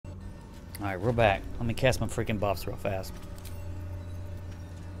Alright, we're back. Let me cast my freaking buffs real fast.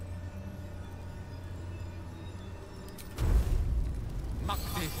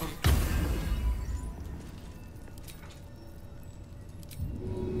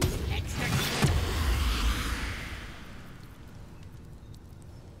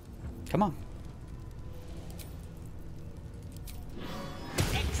 Come on.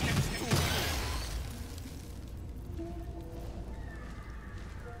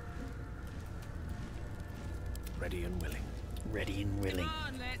 Ready and willing. Ready and willing. Come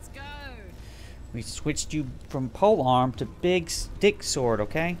on, let's go. We switched you from pole arm to big stick sword,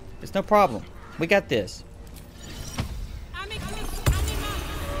 okay? It's no problem. We got this. My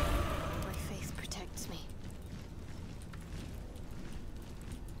faith protects me.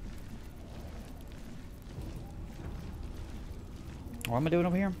 What am I doing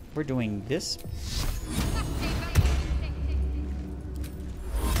over here? We're doing this.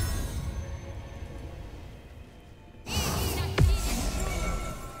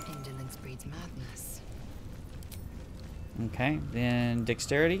 Indolence breeds madness. Okay, then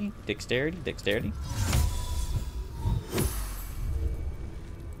dexterity, dexterity, dexterity.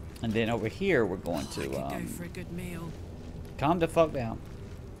 And then over here, we're going to go for a good meal. calm the fuck down.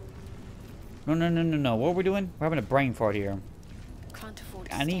 No, no, no, no, no. What are we doing? We're having a brain fart here. Can't afford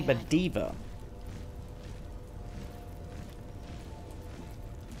to I need stay a idle. diva.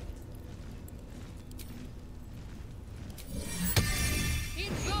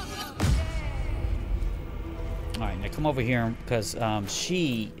 Alright, now come over here because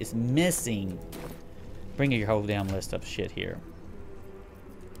she is missing. Bring your whole damn list of shit here.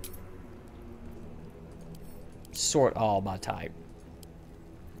 Sort all by type.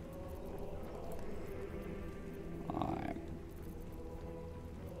 Alright.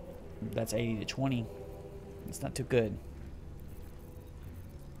 That's 80 to 20. It's not too good.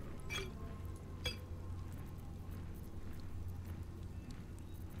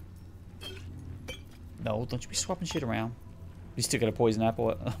 No, don't you be swapping shit around. You still got a poison apple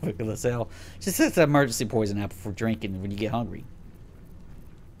at the cell. Just it's an emergency poison apple for drinking when you get hungry.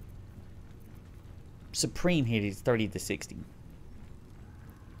 Supreme hit is 30 to 60.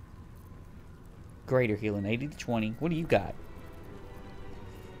 Greater healing 80 to 20. What do you got?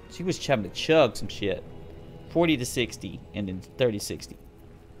 She was having to chug some shit. 40 to 60 and then 30 to 60.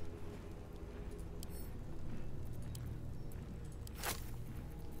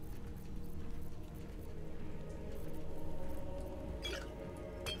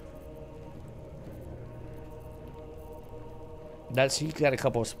 That's you got a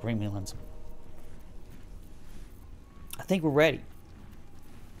couple of supreme healings. I think we're ready.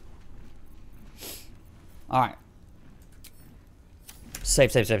 Alright.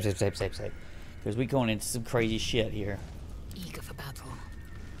 Save. Because we going into some crazy shit here. Eager for battle.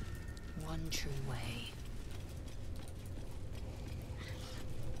 One true way.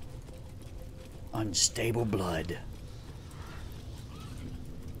 Unstable blood.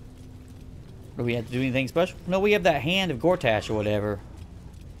 Do we have to do anything special? No, we have that hand of Gortash or whatever.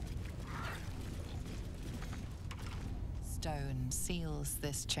 Stone seals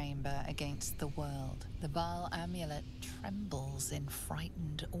this chamber against the world. The Baal amulet trembles in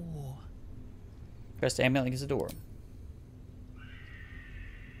frightened awe. Press the amulet against the door.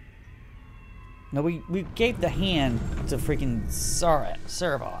 No, we gave the hand to freaking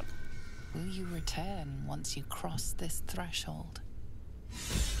Servod. Will you return once you cross this threshold?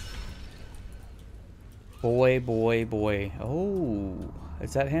 Boy. Oh,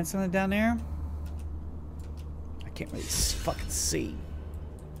 is that hand something down there? I can't really fucking see.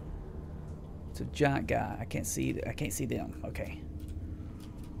 It's a giant guy. I can't see them. Okay.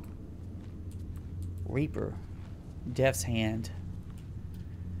 Reaper. Death's hand.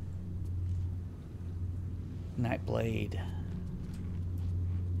 Nightblade.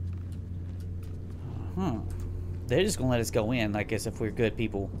 They're just gonna let us go in, like as if we're good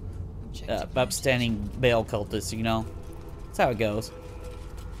people. Upstanding Bale cultists, you know? That's how it goes.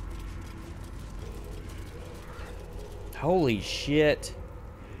 Holy shit.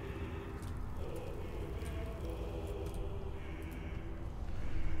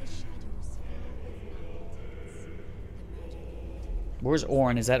 Where's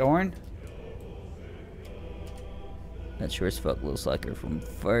Orin? Is that Orin? That sure as fuck looks like her from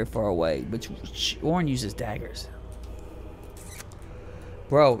very far away. But Orin uses daggers.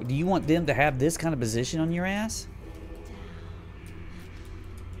 Bro, do you want them to have this kind of position on your ass?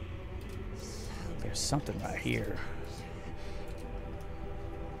 There's something right here.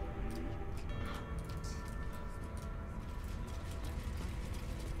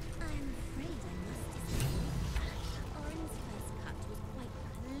 I'm afraid I must say, Orin's first cut was quite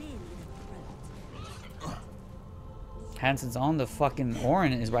clearly the Hansen's on the fucking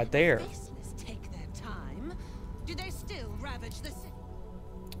Orin is right there. Business take their time. Do they still ravage the city?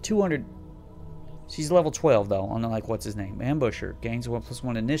 200. She's level 12 though. Unlike what's his name? Ambusher. Gains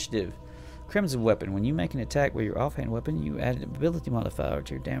 1+1 initiative. Crimson weapon. When you make an attack with your offhand weapon, you add an ability modifier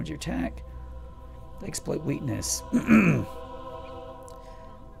to your damage your attack. Exploit weakness.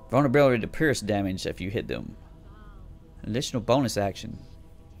 Vulnerability to pierce damage if you hit them. Additional bonus action.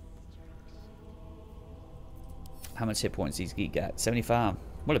 How much hit points these geek got? 75.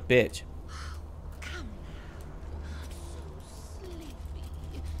 What a bitch. Come now. So sleepy.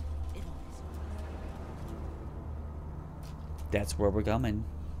 It always That's where we're coming.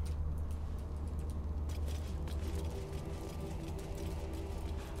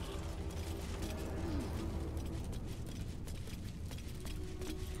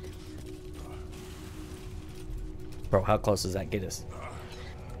 Bro, how close does that get us?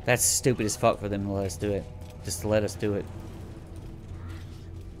 That's stupid as fuck for them to let us do it. Just to let us do it.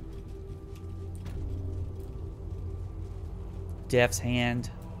 Death's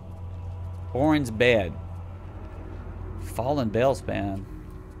Hand. Orin's Bed. Fallen Bellspan.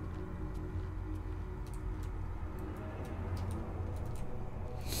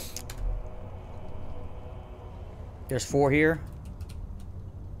 There's 4 here.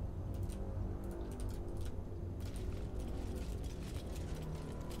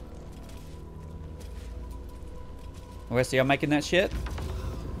 The rest of y'all making that shit?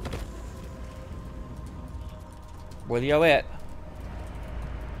 Where y'all at?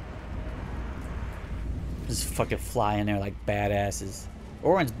 Just fucking fly in there like badasses.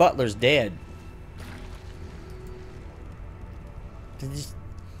 Orin's butler's dead.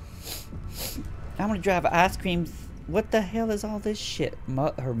 I'm gonna drive ice cream. What the hell is all this shit?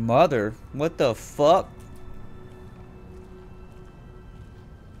 Her mother? What the fuck?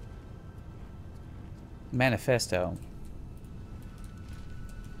 Manifesto.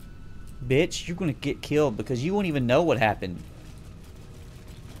 Bitch, you're gonna get killed because you won't even know what happened.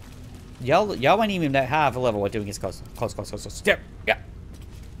 Y'all ain't even that high of a level. What doing is close. Step. Yeah.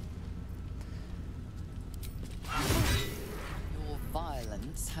 Your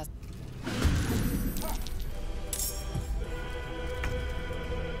violence has.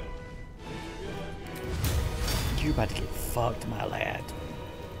 You're about to get fucked, my lad.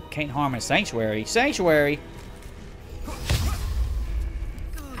 Can't harm a sanctuary. Sanctuary.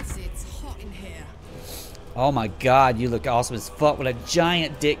 Gods, it's hot in here. Oh my god, you look awesome as fuck with a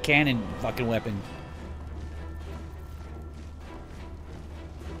giant dick cannon fucking weapon.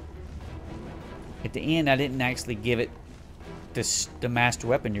 At the end, I didn't actually give it the master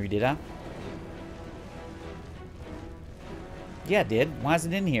weaponry, did I? Yeah, I did. Why is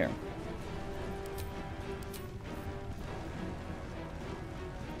it in here?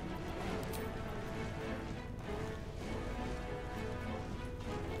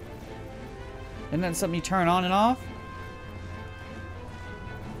 Isn't that something you turn on and off?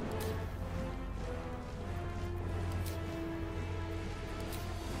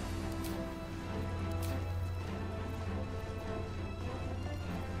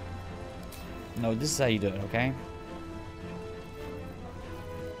 No, this is how you do it, okay?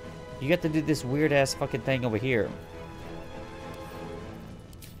 You got to do this weird ass fucking thing over here.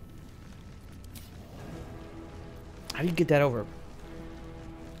 How do you get that over?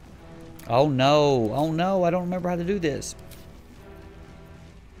 Oh no, oh no, I don't remember how to do this.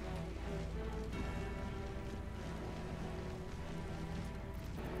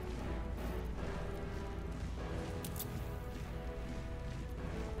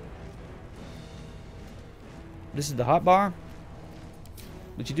 This is the hot bar?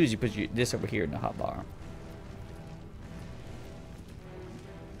 What you do is you put this over here in the hot bar.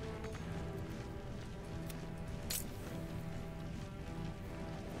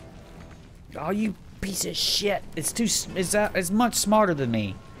 Oh, you piece of shit. It's much smarter than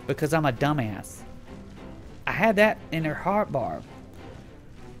me because I'm a dumbass. I had that in her heart bar.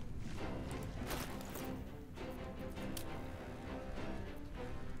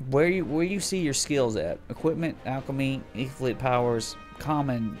 Where you see your skills at? Equipment, alchemy, inflict powers,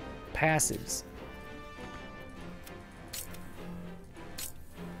 common, passives.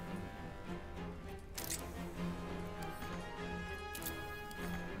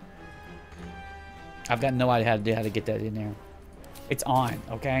 I've got no idea how to get that in there. It's on,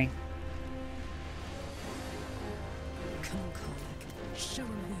 okay? Come, Connor. Show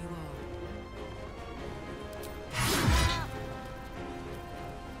them who you are.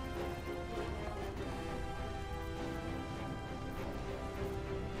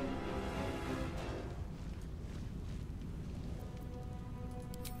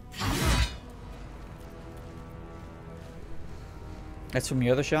 That's from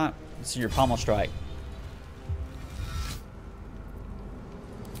your other shot? This is your pommel strike.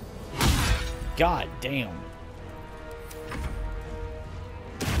 God damn.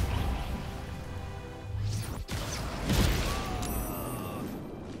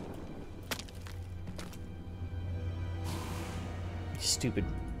 You stupid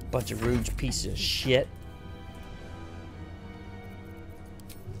bunch of rude pieces of shit.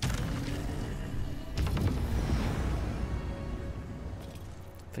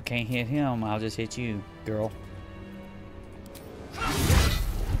 If I can't hit him, I'll just hit you, girl.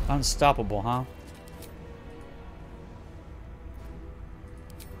 Unstoppable, huh?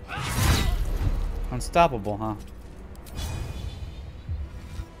 Unstoppable, huh?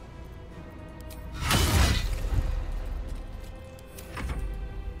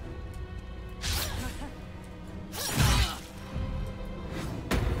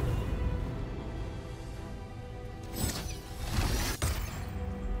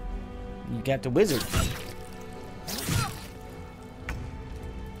 You got the wizard.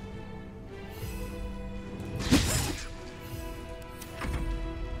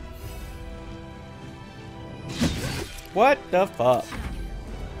 What the fuck?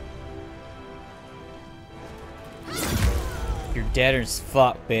 You're dead as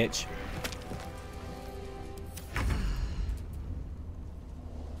fuck, bitch.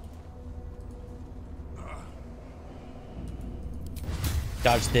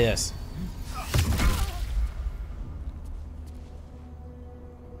 Dodge this.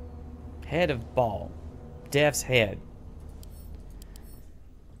 Head of ball. Death's head.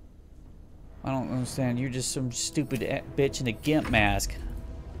 I don't understand. You're just some stupid bitch in a gimp mask.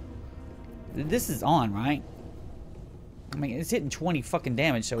 This is on, right? I mean, it's hitting 20 fucking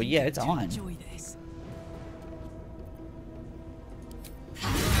damage, so yeah, it's on. Enjoy this.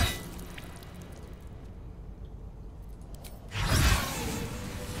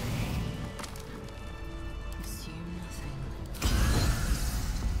 Assume nothing.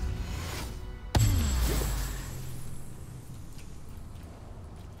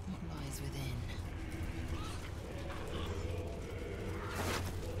 What lies within?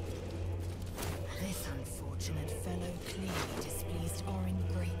 This unfortunate fellow clearly displeased Orin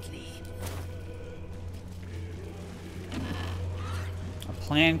greatly. A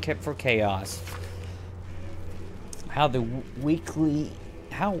plan kept for chaos. How weakly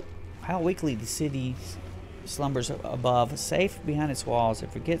the city slumbers above, safe behind its walls.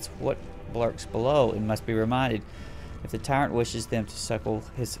 It forgets what lurks below. It must be reminded. If the tyrant wishes them to suckle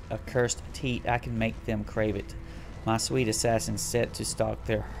his accursed teat, I can make them crave it. My sweet assassins set to stalk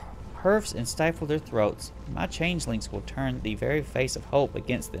their hearths and stifle their throats. My changelings will turn the very face of hope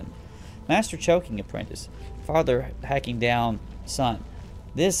against them. Master choking apprentice, father hacking down son.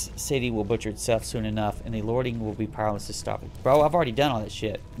 This city will butcher itself soon enough, and the lording will be powerless to stop it. Bro, I've already done all that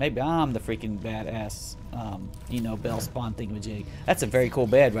shit. Maybe I'm the freaking badass, you know, bell spawn thingamajig. That's a very cool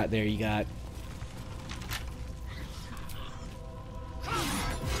bed right there you got.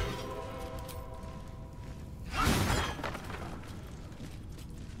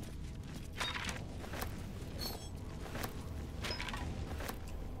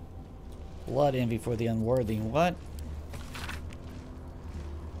 Blood envy for the unworthy. What?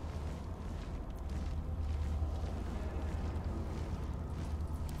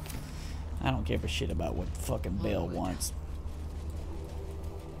 I don't give a shit about what fucking Bale wants.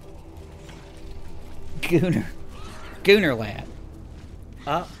 Gooner lad.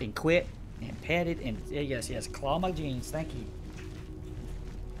 Up and quit and petted and yes, claw my jeans. Thank you.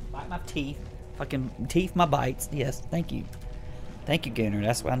 Bite my teeth. Fucking teeth my bites. Yes, thank you. Thank you, Gooner.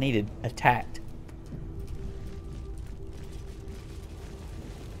 That's what I needed. Attacked.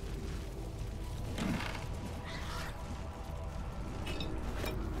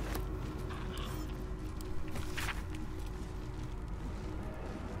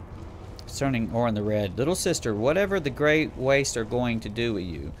 Concerning Orin the Red. Little sister, whatever the Great Waste are going to do with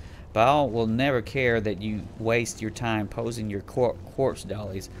you, Baal will never care that you waste your time posing your corpse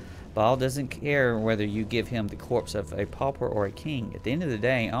dollies. Baal doesn't care whether you give him the corpse of a pauper or a king. At the end of the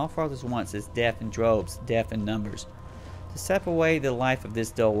day, all Fathers wants is death in droves, death in numbers. To sap away the life of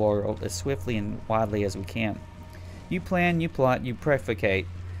this dull world as swiftly and widely as we can. You plan, you plot, you prefacate,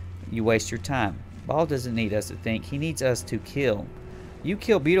 you waste your time. Baal doesn't need us to think, he needs us to kill. You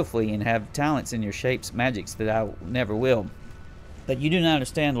kill beautifully and have talents in your shapes, magics that I never will. But you do not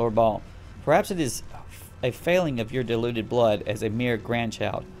understand, Lord Baal. Perhaps it is a failing of your diluted blood as a mere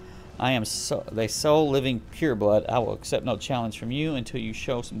grandchild. I am the sole living pure blood. I will accept no challenge from you until you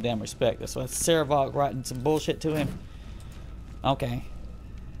show some damn respect. So that's Saravok writing some bullshit to him. Okay.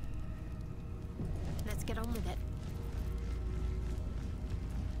 Let's get on with it.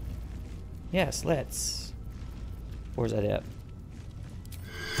 Yes, let's. Where's that at?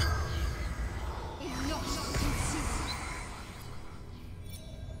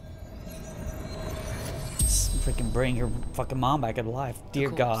 Freaking bring your fucking mom back to life. Dear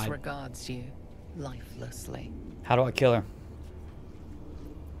The corpse God. regards you lifelessly. How do I kill her?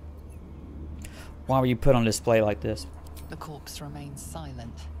 Why were you put on display like this? The corpse remains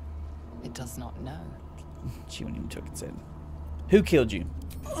silent. It does not know. She wouldn't even took it, said. Who killed you?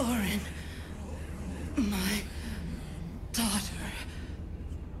 Orin, my daughter.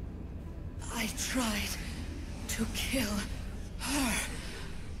 I tried to kill her,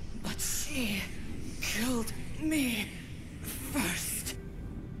 but she killed me first.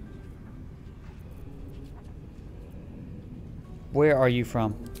 Where are you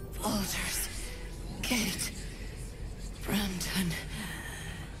from? Baldur's Gate, Brandon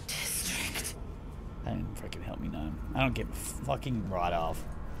District. That didn't freaking help me none. I don't give a fucking right off.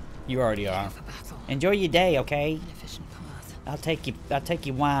 You already are. For battle. Enjoy your day, okay? An efficient path. I'll take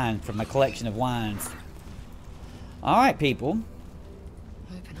you wine from my collection of wines. Alright, people.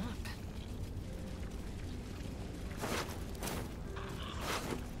 Open up.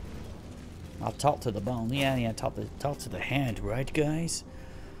 I'll talk to the bone. Yeah, talk to the hand, right, guys?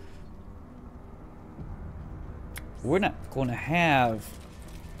 We're not going to have...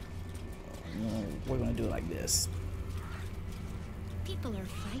 We're going to do it like this. People are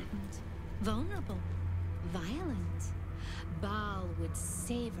frightened, vulnerable, violent. Baal would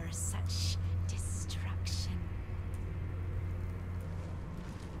savor such destruction.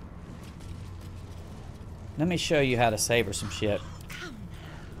 Let me show you how to savor some shit. Come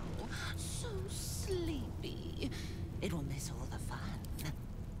now, so sleepy. It will miss all the fun.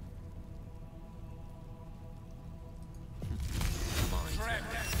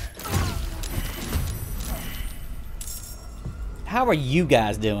 How are you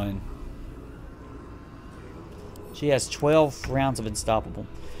guys doing? She has 12 rounds of Unstoppable.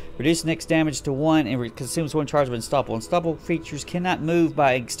 Reduce next damage to 1 and consumes 1 charge of Unstoppable. Unstoppable creatures cannot move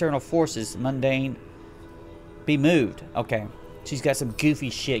by external forces. Mundane. Be moved. Okay. She's got some goofy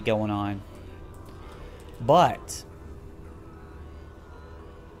shit going on. But.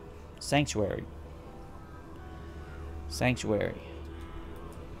 Sanctuary. Sanctuary.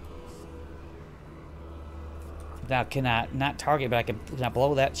 Now, can I not target, but can I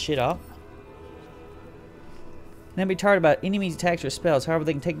blow that shit up? Then be targeted by enemies' attacks or spells. However,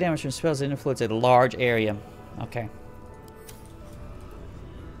 they can take damage from spells that influence a large area. Okay.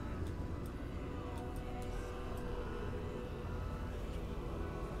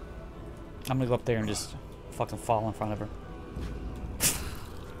 I'm gonna go up there and just fucking fall in front of her.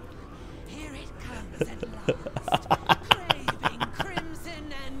 Here it comes at last, craving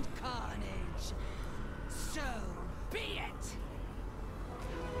crimson and carnage. So be it.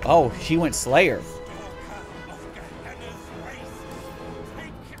 Oh, she went Slayer.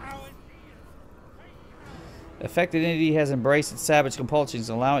 Affected entity has embraced its savage compulsions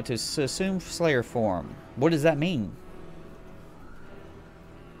and allow it to assume Slayer form. What does that mean?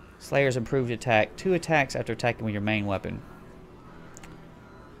 Slayer's improved attack. 2 attacks after attacking with your main weapon.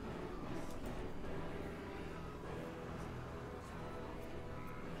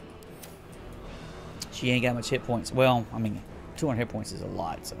 She ain't got much hit points. Well, I mean, 200 hit points is a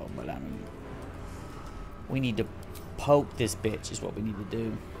lot, so, but I mean, we need to poke this bitch is what we need to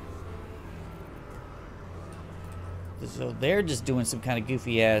do. So they're just doing some kind of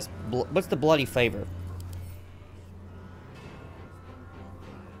goofy ass. What's the bloody favor?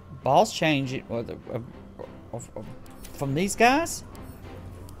 Balls change it from these guys.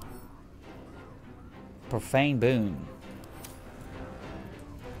 Profane boon.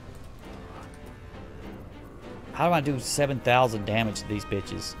 How do I do 7,000 damage to these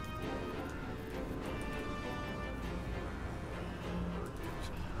bitches?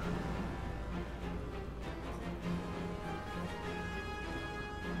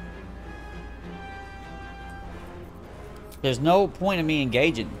 There's no point in me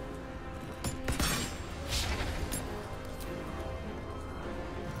engaging.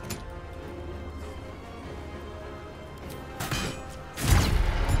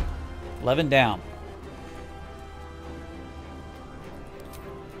 $11 down.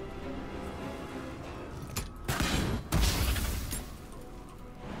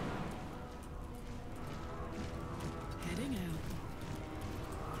 Heading out.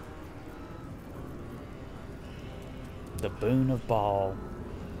 The Boon of Ball.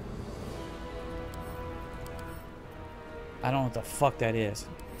 I don't know what the fuck that is.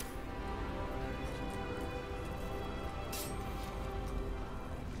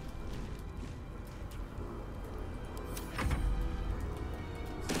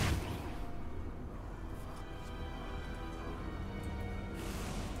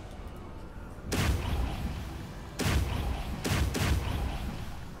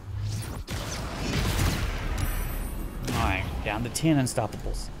 Down to 10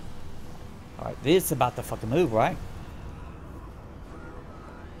 unstoppables. Alright, this is about to fucking move, right?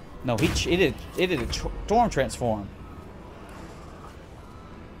 No, it did a storm transform.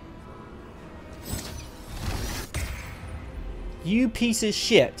 You piece of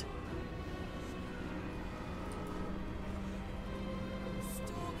shit.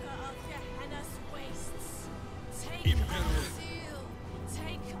 Stalker of Gehenna's wastes. Take our zeal.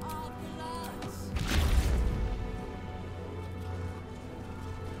 Take our blood.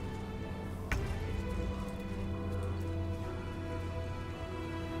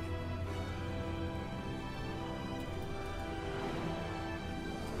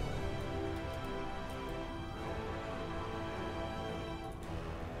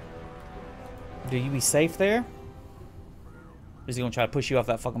 Do you be safe there? Or is he gonna try to push you off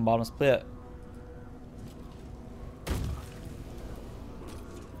that fucking bottom split?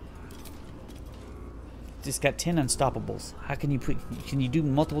 Just got 10 unstoppables. How can you can you do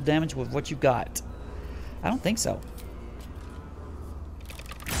multiple damage with what you got? I don't think so.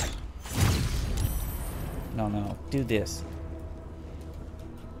 No, do this.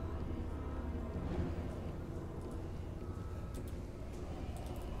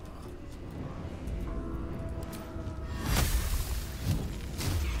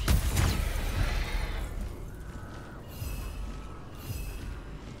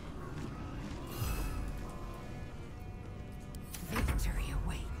 Victory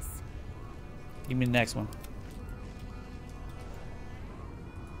awaits. Give me the next one.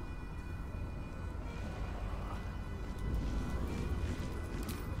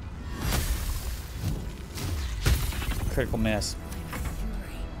 Critical miss.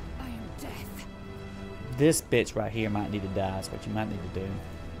 I am death. This bitch right here might need to die. That's what you might need to do.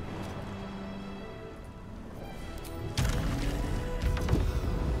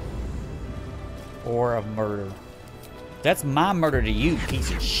 Or of murder. That's my murder to you,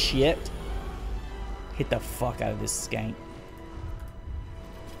 piece of shit. Hit the fuck out of this skank.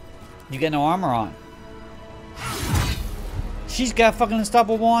 You got no armor on. She's got fucking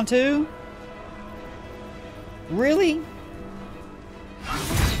unstoppable on too? Really?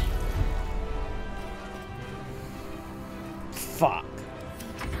 Fuck.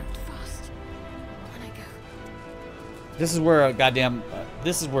 This is where a goddamn...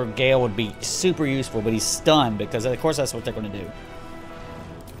 this is where Gale would be super useful, but he's stunned because, of course, that's what they're going to do.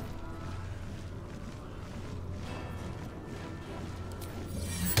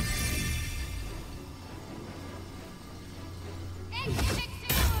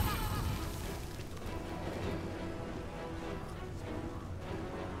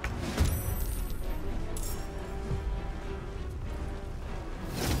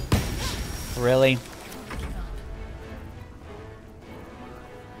 Really?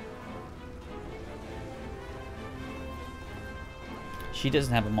 She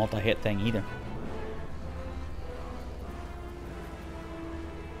doesn't have a multi-hit thing either.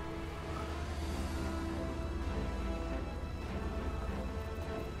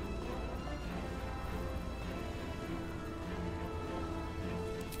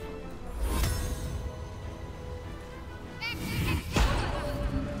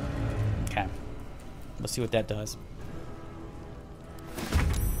 Okay. Let's see what that does.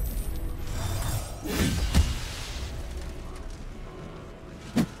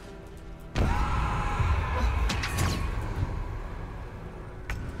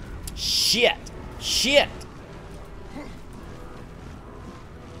 Shit! Shit!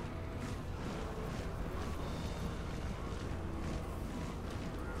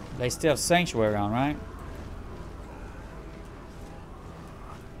 They still have Sanctuary on, right?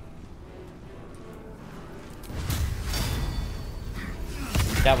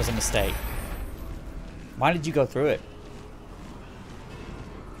 That was a mistake. Why did you go through it?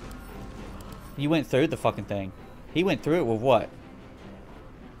 You went through the fucking thing. He went through it with what?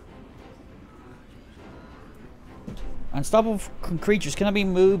 Unstoppable creatures cannot be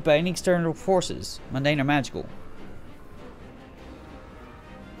moved by any external forces, mundane or magical.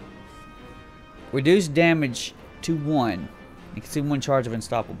 Reduce damage to 1. You can see 1 charge of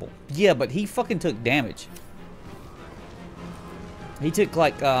unstoppable. Yeah, but he fucking took damage. He took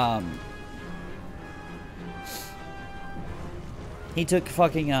like he took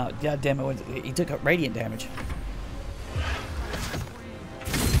fucking god damn it, he took radiant damage.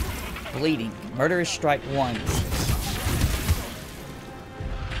 Bleeding. Murderous strike 1.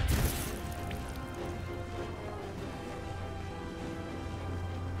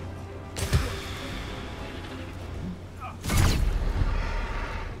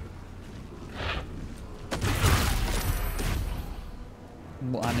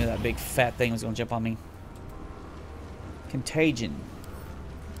 Well, I knew that big fat thing was gonna jump on me. Contagion.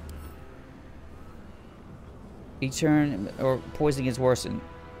 Each turn or poisoning is worsened.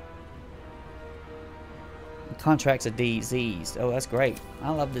 Contracts a disease. Oh, that's great. I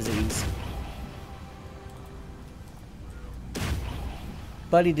love disease.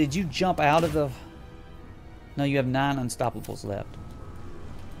 Buddy, did you jump out of the... No, you have 9 unstoppables left.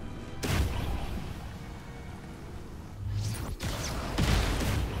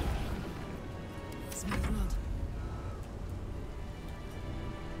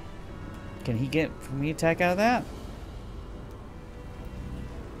 Can he get me attack out of that?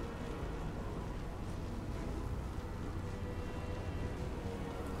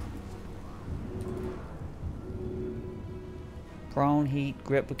 Prone, heat,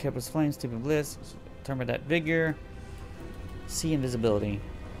 grip, with Kepler's flame, stupid bliss, determine that vigor, see invisibility.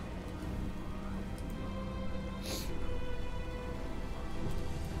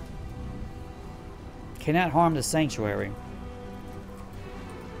 Cannot harm the sanctuary.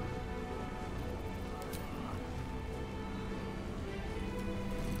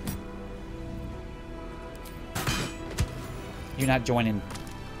 You're not joining.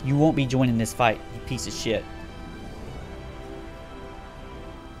 You won't be joining this fight, you piece of shit.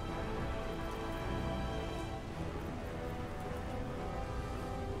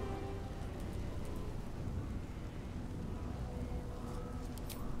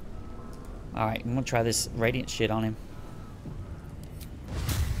 Alright, I'm gonna try this radiant shit on him.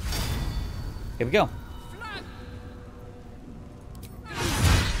 Here we go.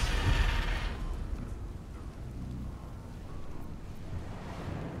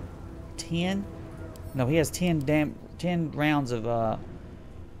 No, he has 10 rounds of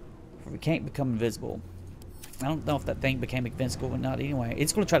he can't become invisible. I don't know if that thing became invincible or not anyway.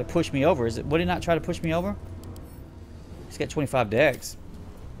 It's gonna try to push me over. Would it not try to push me over? He's got 25 dex.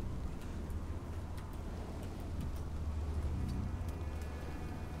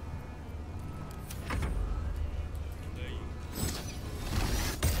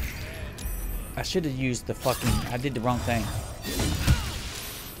 I should have used the fucking... I did the wrong thing.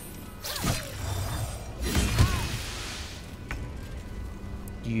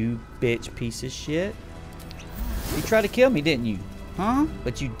 You bitch piece of shit. You tried to kill me, didn't you? Huh?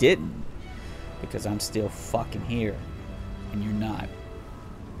 But you didn't. Because I'm still fucking here. And you're not.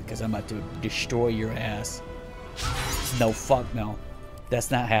 Because I'm about to destroy your ass. No, fuck no.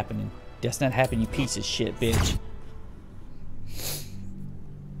 That's not happening. That's not happening, you piece of shit, bitch.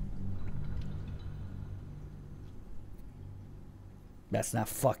 That's not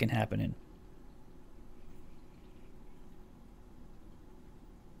fucking happening.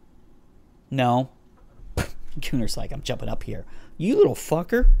 No. Gunner's like, I'm jumping up here. You little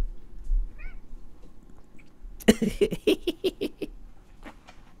fucker.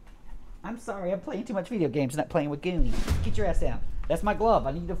 I'm sorry, I'm playing too much video games, not playing with Goonies. Get your ass down. That's my glove.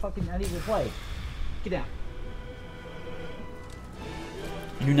 I need to play. Get down.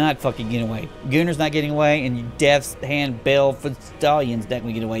 You're not fucking getting away. Gunner's not getting away, and you Death's Hand Bell for Stallion's not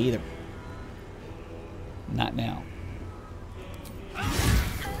gonna get away either. Not now.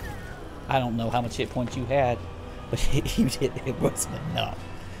 I don't know how much hit points you had, but it wasn't enough.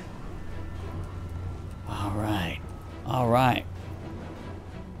 Alright. Alright.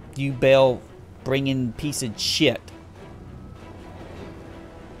 You bell bringing piece of shit.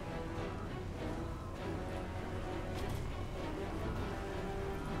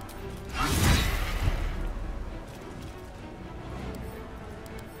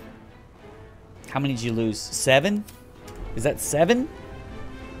 How many did you lose? 7? Is that 7?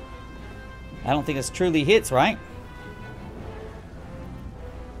 I don't think it's truly hits, right?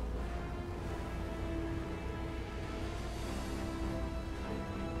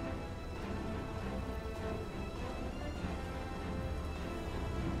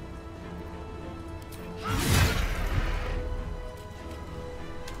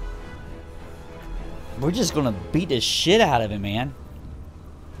 We're just gonna beat the shit out of him, man.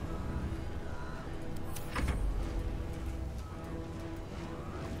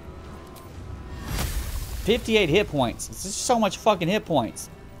 $58 hit points. It's just so much fucking hit points.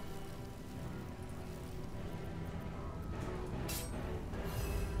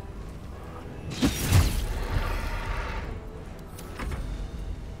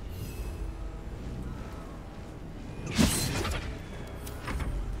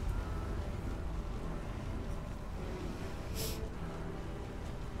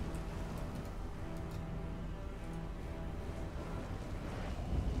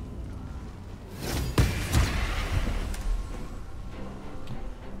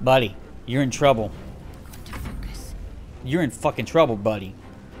 Buddy, you're in trouble. You're in fucking trouble, buddy.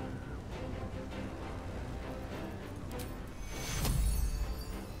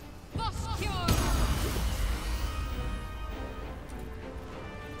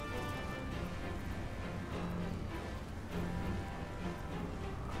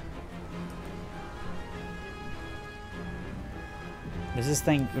 Is this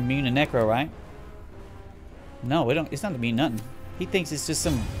thing immune to necro, right? No, it don't. It's not immune to nothing. He thinks it's just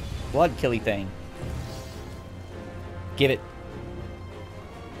some blood killy thing. Give it.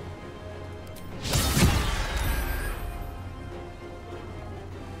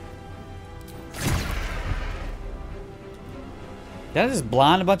 Did I just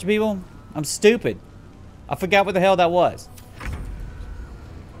blind a bunch of people? I'm stupid. I forgot what the hell that was.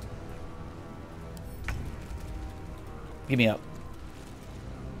 Give me up.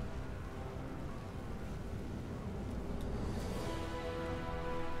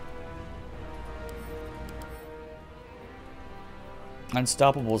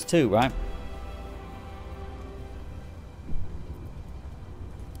 Unstoppables too, right?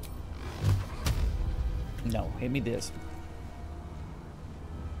 No, hit me this.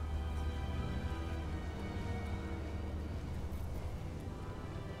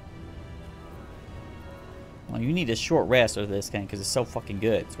 Well, you need a short rest of this game because it's so fucking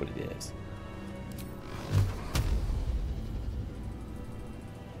good. That's what it is.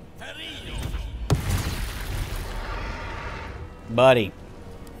 Buddy.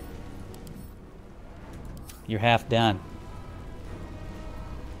 You're half done.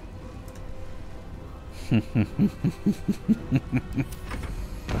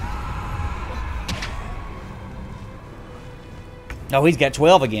 Oh, he's got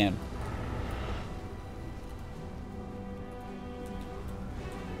 12 again.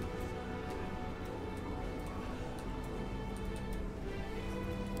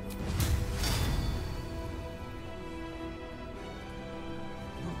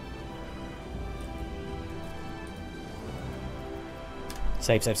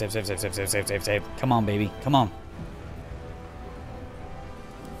 Save, save, save, save, save, save, save, save, save, save. Come on, baby. Come on.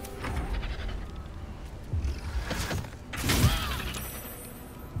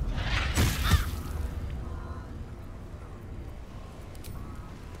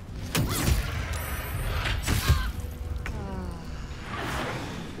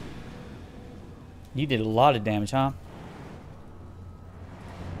 You did a lot of damage, huh?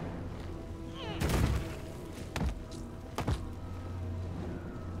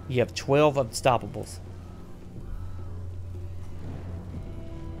 You have 12 unstoppables.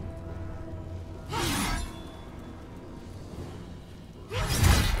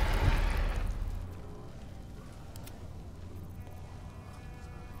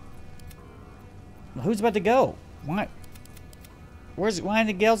 Well, who's about to go? Why? Why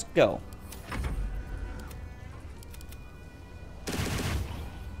did Gale go?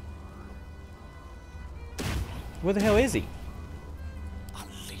 Where the hell is he?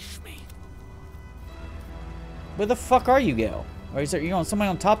 Where the fuck are you, Gale? Or is there you on somebody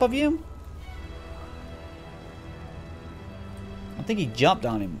on top of you? I think he jumped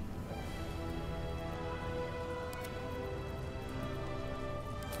on him.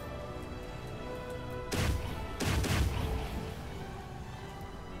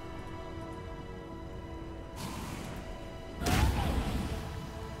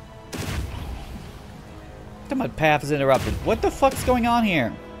 My path is interrupted. What the fuck's going on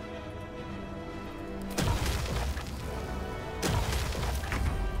here?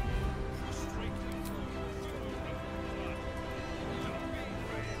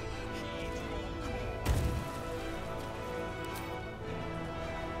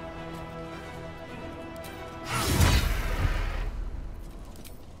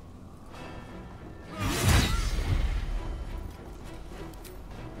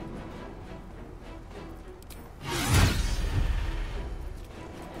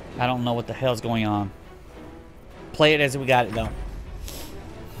 I don't know what the hell's going on. Play it as we got it, though.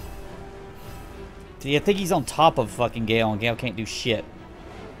 See, I think he's on top of fucking Gale, and Gale can't do shit.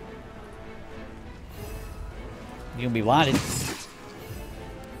 You're gonna be blinded.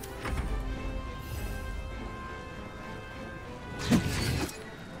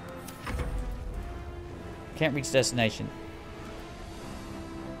 Can't reach destination.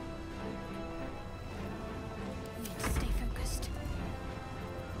 Stay focused.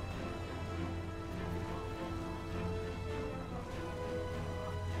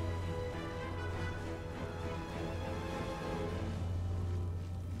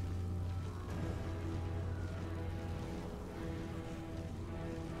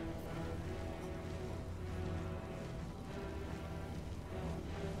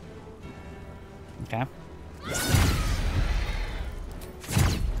 Okay.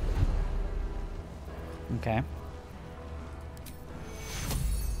 Okay.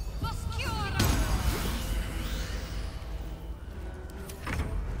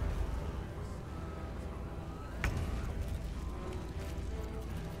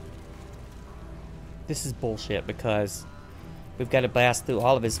 This is bullshit because We've got to blast through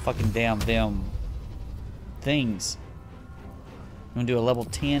all of his fucking damn things. You wanna do a level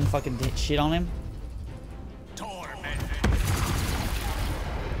 10 fucking shit on him?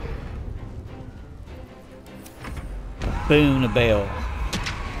 Boom, a bell.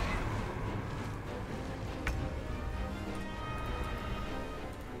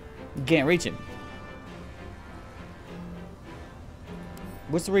 You can't reach him.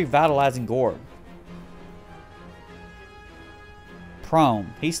 What's the revitalizing gore?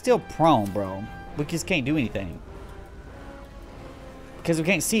 Prone. He's still prone, bro. We just can't do anything. Because we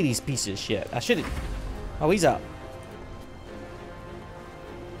can't see these pieces of shit. I should've... Oh, he's up.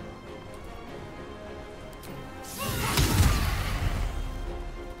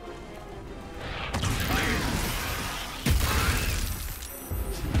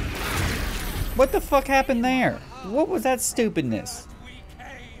 What the fuck happened there? What was that stupidness?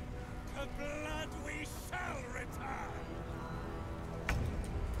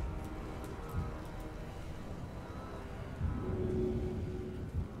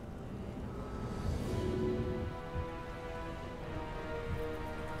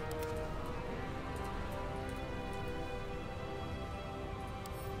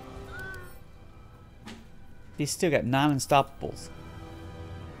 He's still got 9 unstoppables.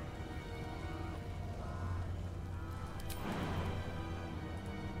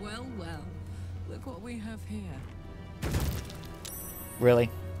 Well, well. Look what we have here.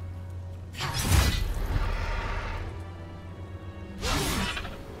 Really?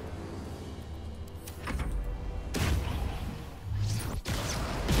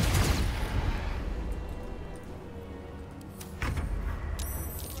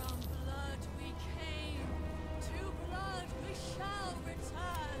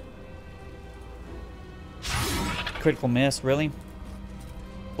 Critical miss, really?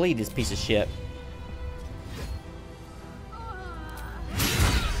 Bleed this piece of shit.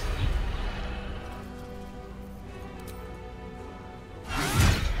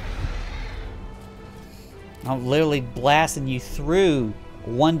 I'm literally blasting you through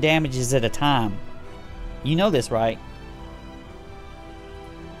 1 damages at a time. You know this, right?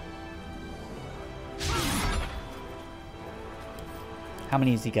 How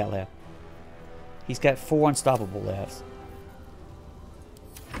many has he got left? He's got 4 unstoppable left.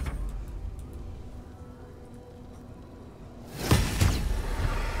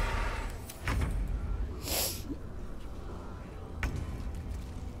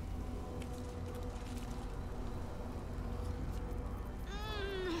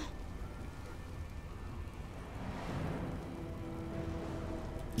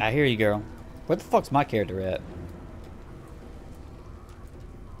 I hear you, girl. Where the fuck's my character at?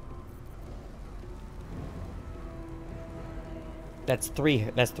 That's 3.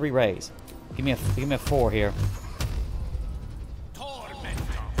 That's 3 rays. Give me a 4 here.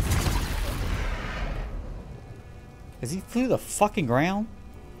 Is he through the fucking ground?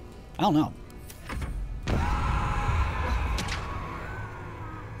 I don't know.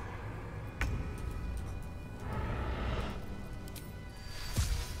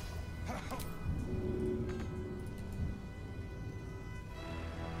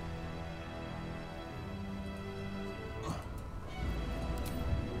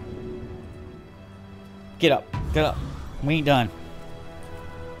 Get up. Get up. We ain't done.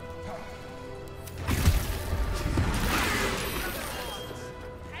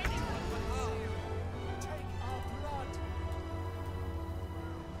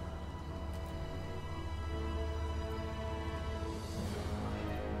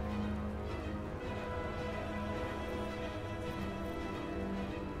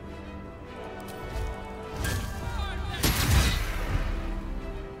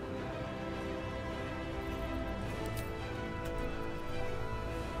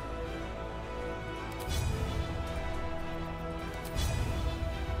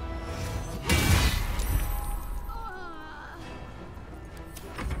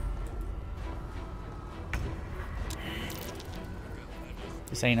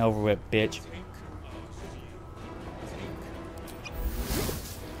 This ain't over with, bitch.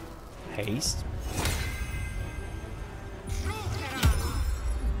 Haste.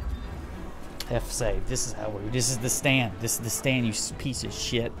 F save. This is how we. This is the stand. This is the stand, you piece of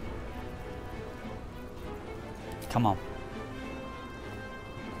shit. Come on.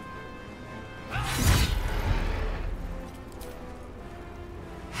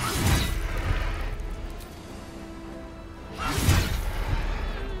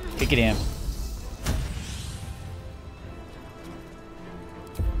 Kick it in.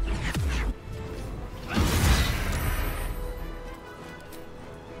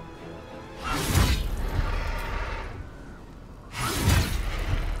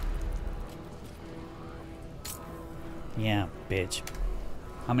 Yeah, bitch.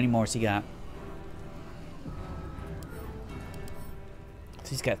 How many more has he got?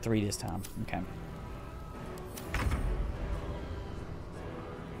 He's got 3 this time. Okay.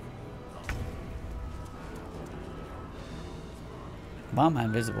 Why am I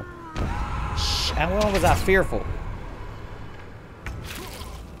invisible? How long was I fearful?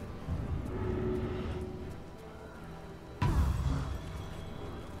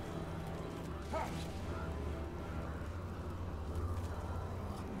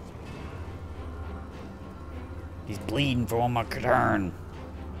 He's bleeding for one more turn.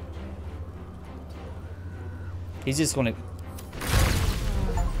 He's just gonna...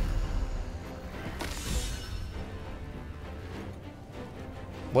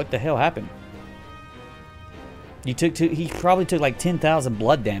 What the hell happened? You took he probably took like 10,000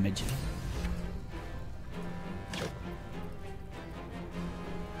 blood damage.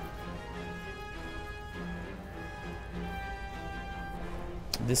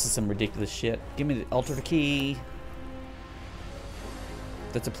 This is some ridiculous shit. Give me the altar key.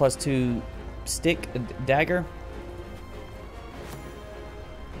 That's a +2 stick, a dagger.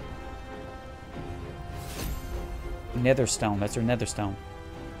 Netherstone. That's her netherstone.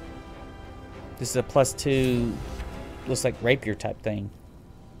 This is a +2, looks like rapier type thing.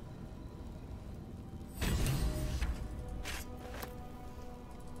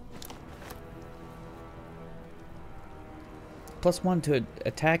 +1 to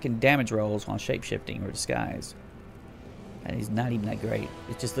attack and damage rolls while shapeshifting or disguise. And he's not even that great.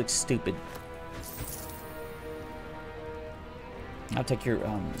 It just looks stupid. I'll take your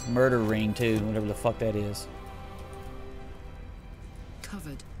murder ring too, whatever the fuck that is.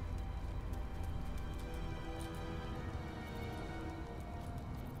 Covered.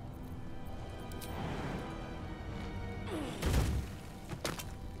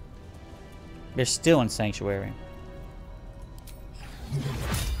 They're still in Sanctuary.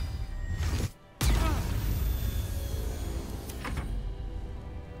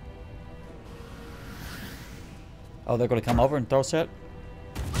 Oh, they're going to come over and throw set?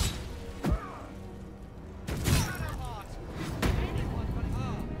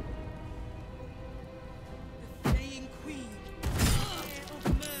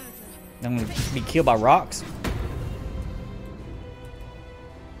 I'm going to be killed by rocks?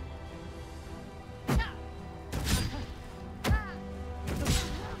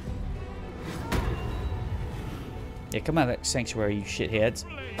 Yeah, come out of that sanctuary, you shitheads.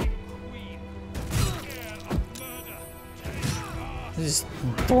 They're just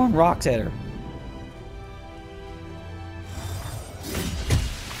throwing rocks at her.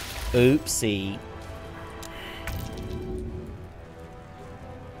 Oopsie.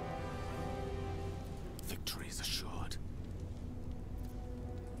 Victory is assured.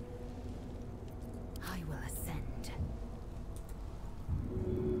 I will ascend.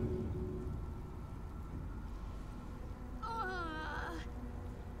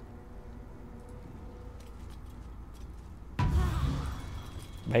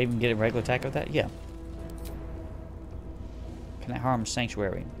 May I even get a regular attack with that? Yeah. Can I harm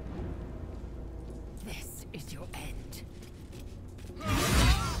Sanctuary? This is your end.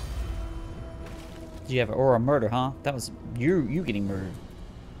 Do you have or a murder, huh? That was you getting murdered.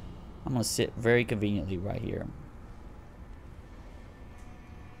 I'm gonna sit very conveniently right here.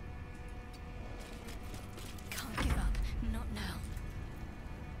 Can't give up. Not now.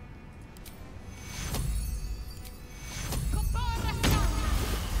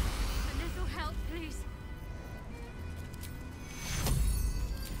 A little help, please.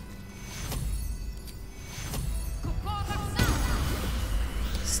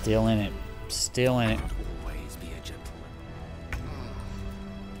 Still in it. Still in it. Always be a gentleman.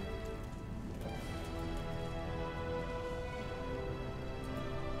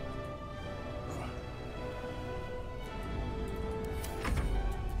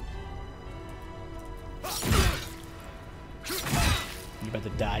 You about to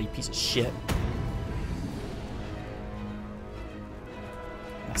die, you piece of shit.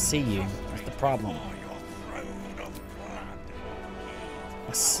 I see you. That's the problem.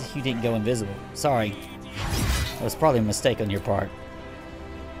 I see you didn't go invisible. Sorry. That was probably a mistake on your part.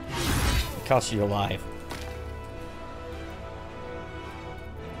 It cost you your life.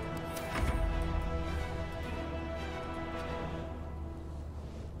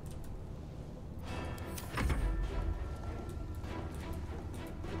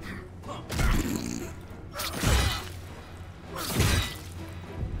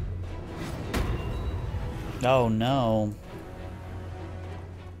 Oh no.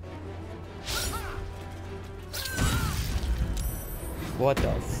 What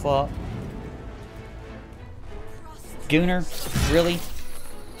the fuck? Gooner? Really?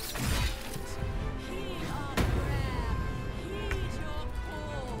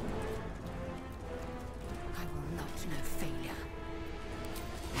 I will not know failure.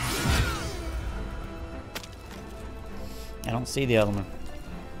 I don't see the other one.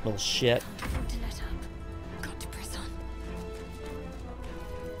 Little shit. Time to let up. Got to press on.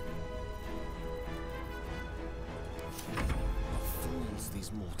 What fools these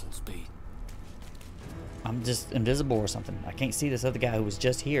mortals be. I'm just invisible or something. I can't see this other guy who was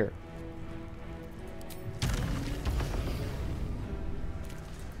just here.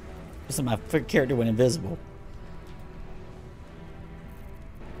 Listen, my freaking character went invisible.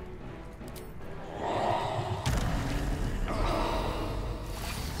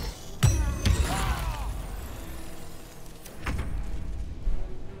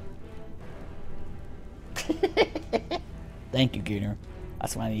 Thank you, Gooner.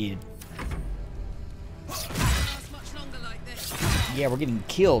 That's what I needed. Yeah, we're getting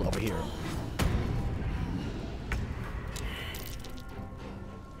killed over here.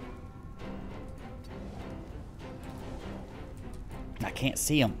 I can't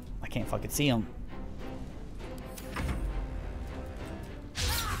see him. I can't fucking see him.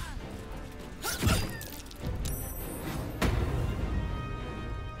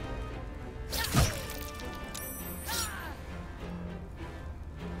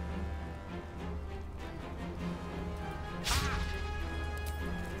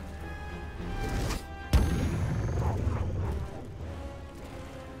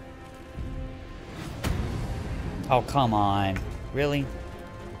 Oh, come on. Really?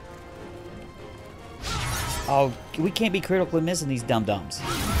 Oh, we can't be critically missing these dum-dums.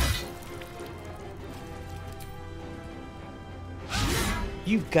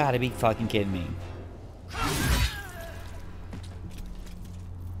 You've got to be fucking kidding me.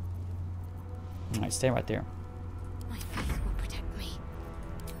 Alright, stay right there. My faith will protect me.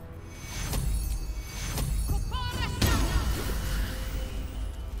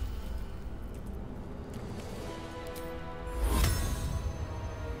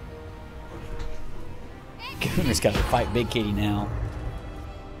 Gooner's got to fight Big Kitty now.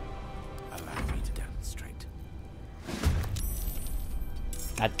 Allow me to demonstrate.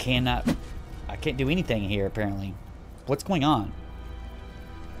 I can't do anything here apparently. What's going on?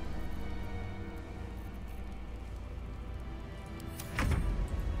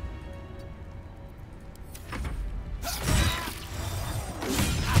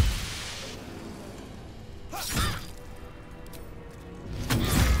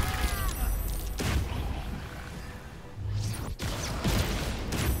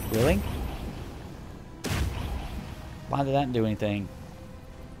 Really? Why did that do anything?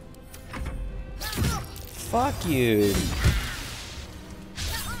 Fuck you.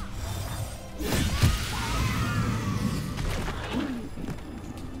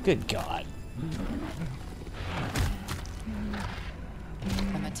 Good God.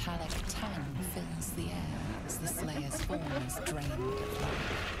 A metallic tang fills the air as the Slayer's form is drained of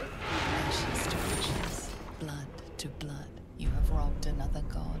life. Ashes to ashes, blood to blood. You have robbed another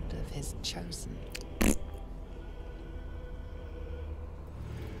god of his chosen.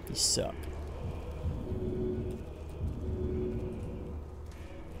 You suck.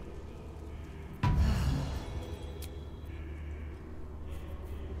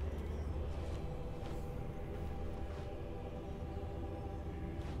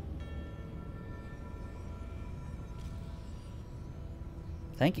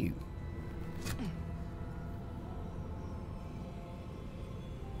 Thank you.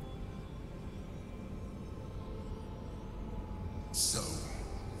 So,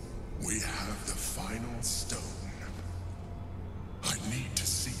 we have the final stone. I need to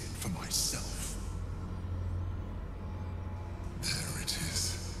see it for myself. There it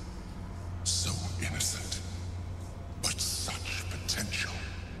is. So innocent, but such potential.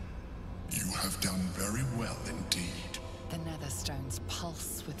 You have done very well indeed. The Netherstones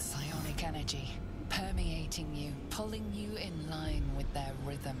pulse with psionic energy, permeating you, pulling you in line with their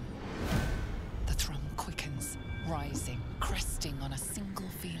rhythm. The thrum quickens, rising, cresting on a single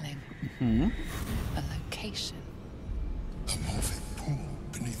feeling. A location. A morphic pool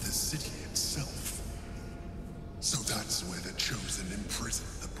beneath the city itself. So that's where the Chosen imprison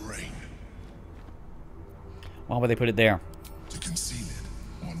the brain. Why would they put it there? To conceal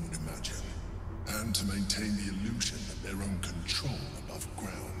it, one would imagine. And to maintain the illusion of their own control above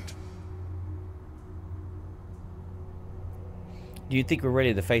ground. Do you think we're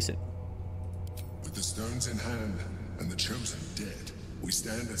ready to face it? With the stones in hand and the Chosen dead, we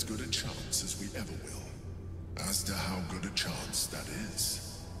stand as good a chance as we ever will. As to how good a chance that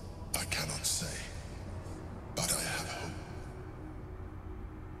is, I cannot say. But I have hope.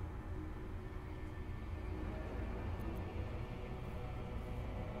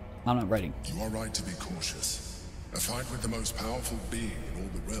 I'm not ready. You are right to be cautious. A fight with the most powerful being in all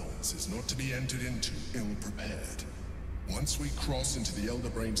the realms is not to be entered into ill-prepared. Once we cross into the Elder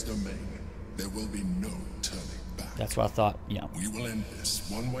Brain's domain, there will be no turning back. That's what I thought, yeah. We will end this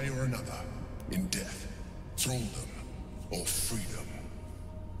one way or another, in death, thraldom, or freedom.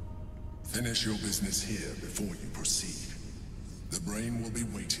 Finish your business here before you proceed. The brain will be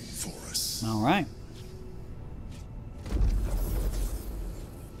waiting for us. All right.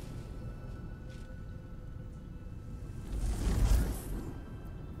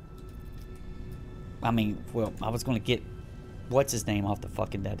 I mean, well, I was going to get what's his name off the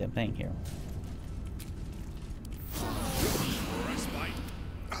fucking goddamn thing here. Respite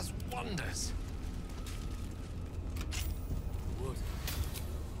as wonders.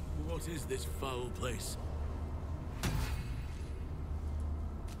 What is this foul place?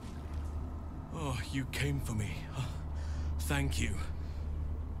 Oh, you came for me. Thank you.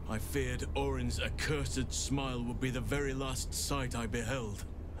 I feared Orin's accursed smile would be the very last sight I beheld.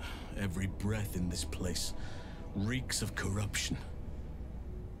 Every breath in this place reeks of corruption.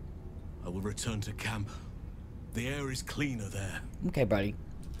 I will return to camp. The air is cleaner there. Okay, buddy.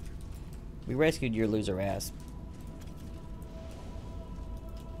 We rescued your loser ass.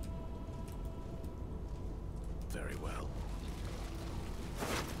 Very well.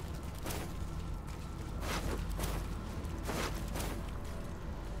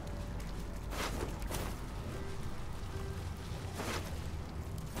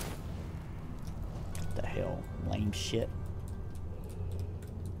 What the hell? Lame shit.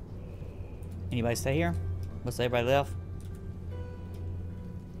 Anybody stay here? Looks like everybody left.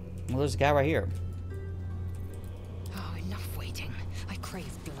 Well, there's a guy right here. Oh, enough waiting. I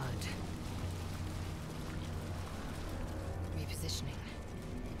crave blood. Repositioning.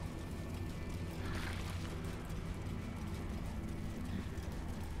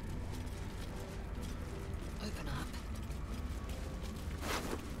 Open up.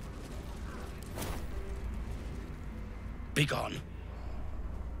 Begone,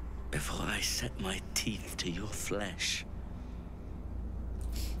 before I set my teeth to your flesh.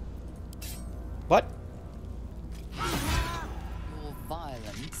 What? Your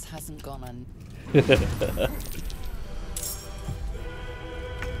violence hasn't gone un...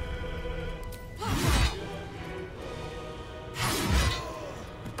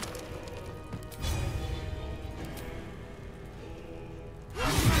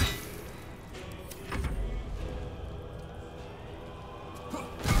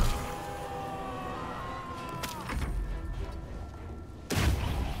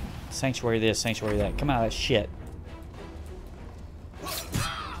 Sanctuary this, sanctuary that. Come out of that shit.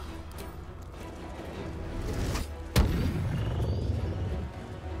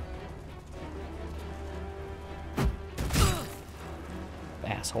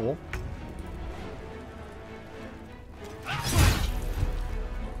 Asshole.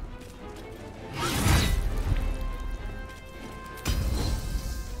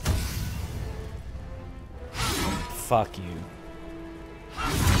 Fuck you.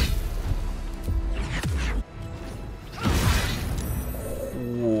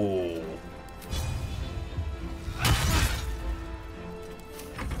 Whoa. I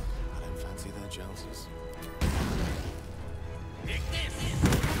don't fancy their jealousies.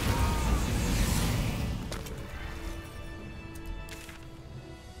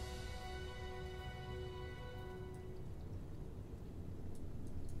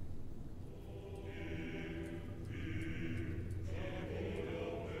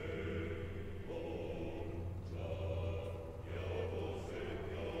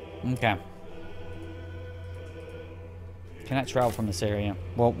 Okay. Cannot travel from this area.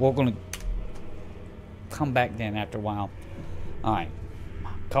 Well, we're going to come back then after a while. Alright.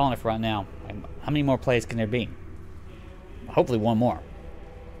 Calling it for right now. How many more plays can there be? Hopefully one more.